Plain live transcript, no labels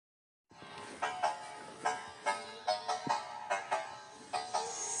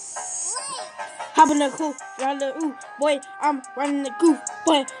Hopping the coupe, ride the ooh, boy, I'm running the goof,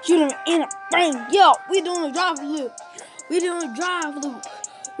 boy, shooting in a brain. Yo, we doing a drive loop. We doing a drive loop.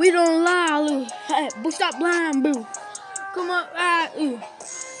 We doing a lie loop. Hey, boo, stop lying, boo. Come on, ride, ooh.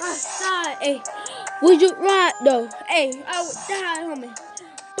 Ride, hey. Would you ride though? Hey, I would die, homie.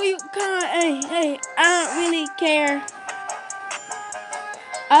 But you can't, hey, I don't really care.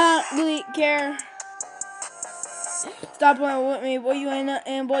 I don't really care. Stop playing with me, boy. You ain't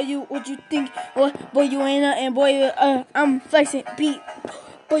nothing, boy. You what you think? Boy, you ain't nothing, boy. I'm flexing, beat.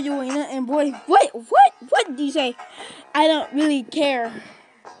 Boy, you ain't nothing, boy. What did you say? I don't really care.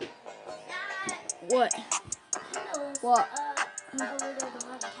 What? What?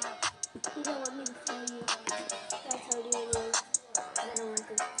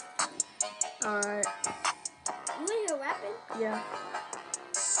 Alright. You rapping? Yeah.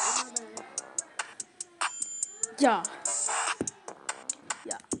 Yeah.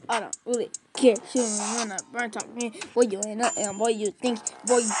 Yeah. I don't really care. Shooting on a burn talk me. Boy, you ain't nothing. Boy, you think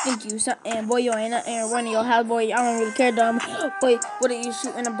you something. Boy, you ain't nothing. Run your house, boy. I don't really care, dumb. Boy, what are you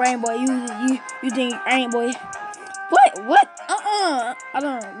shooting the brain, boy? You think I ain't, boy? What? I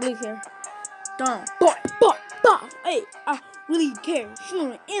don't really care. Dumb. Boy. Hey, I really care.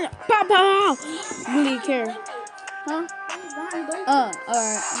 Shooting in a pow. Really care. Huh?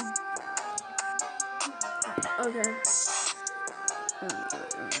 Alright. Okay.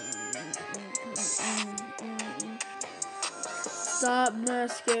 Stop not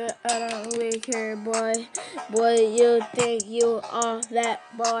scared, I don't really care, boy. Boy, you think you are that,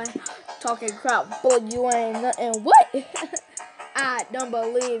 boy. Talking crap, boy, you ain't nothing. What? I don't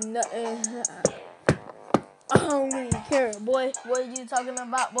believe nothing. I don't really care, boy. What are you talking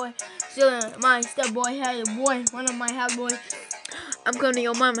about, boy? Stealing my stuff, boy. Hey, boy, one of my house, boy. I'm coming to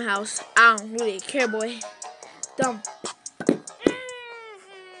your mama's house. I don't really care, boy. Dumb.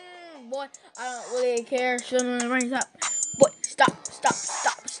 Boy, I don't really care. Stealing the rain up. Boy, stop.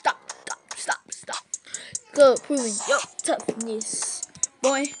 Good, proving your toughness.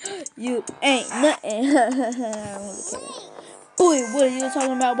 Boy, you ain't nothing. Boy, what are you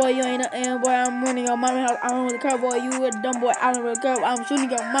talking about, boy? You ain't nothing, boy. I'm running your mama house. I don't really care, boy. You a dumb boy. I don't really care. I'm shooting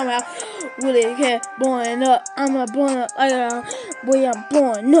your mama house. Really care. Blowing up. I'm not blowing up like a boy. I'm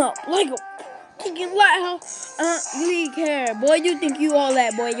blowing up like a freaking lighthouse. I don't really care, boy. You think you all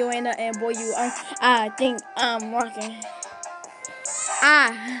that, boy? You ain't nothing, boy. You are. I think I'm rocking.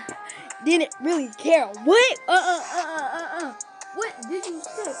 I didn't really care. What? What did you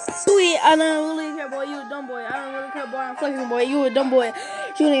say? Sweet, I don't really care, boy. You a dumb boy. I don't really care, boy. I'm flexing, boy. You a dumb boy.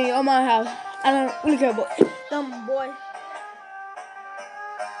 Shooting on my house. I don't really care, boy. Dumb boy.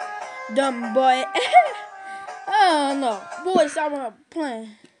 Dumb boy. I don't know. Boy, stop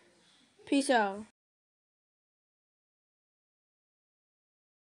playing. Peace out.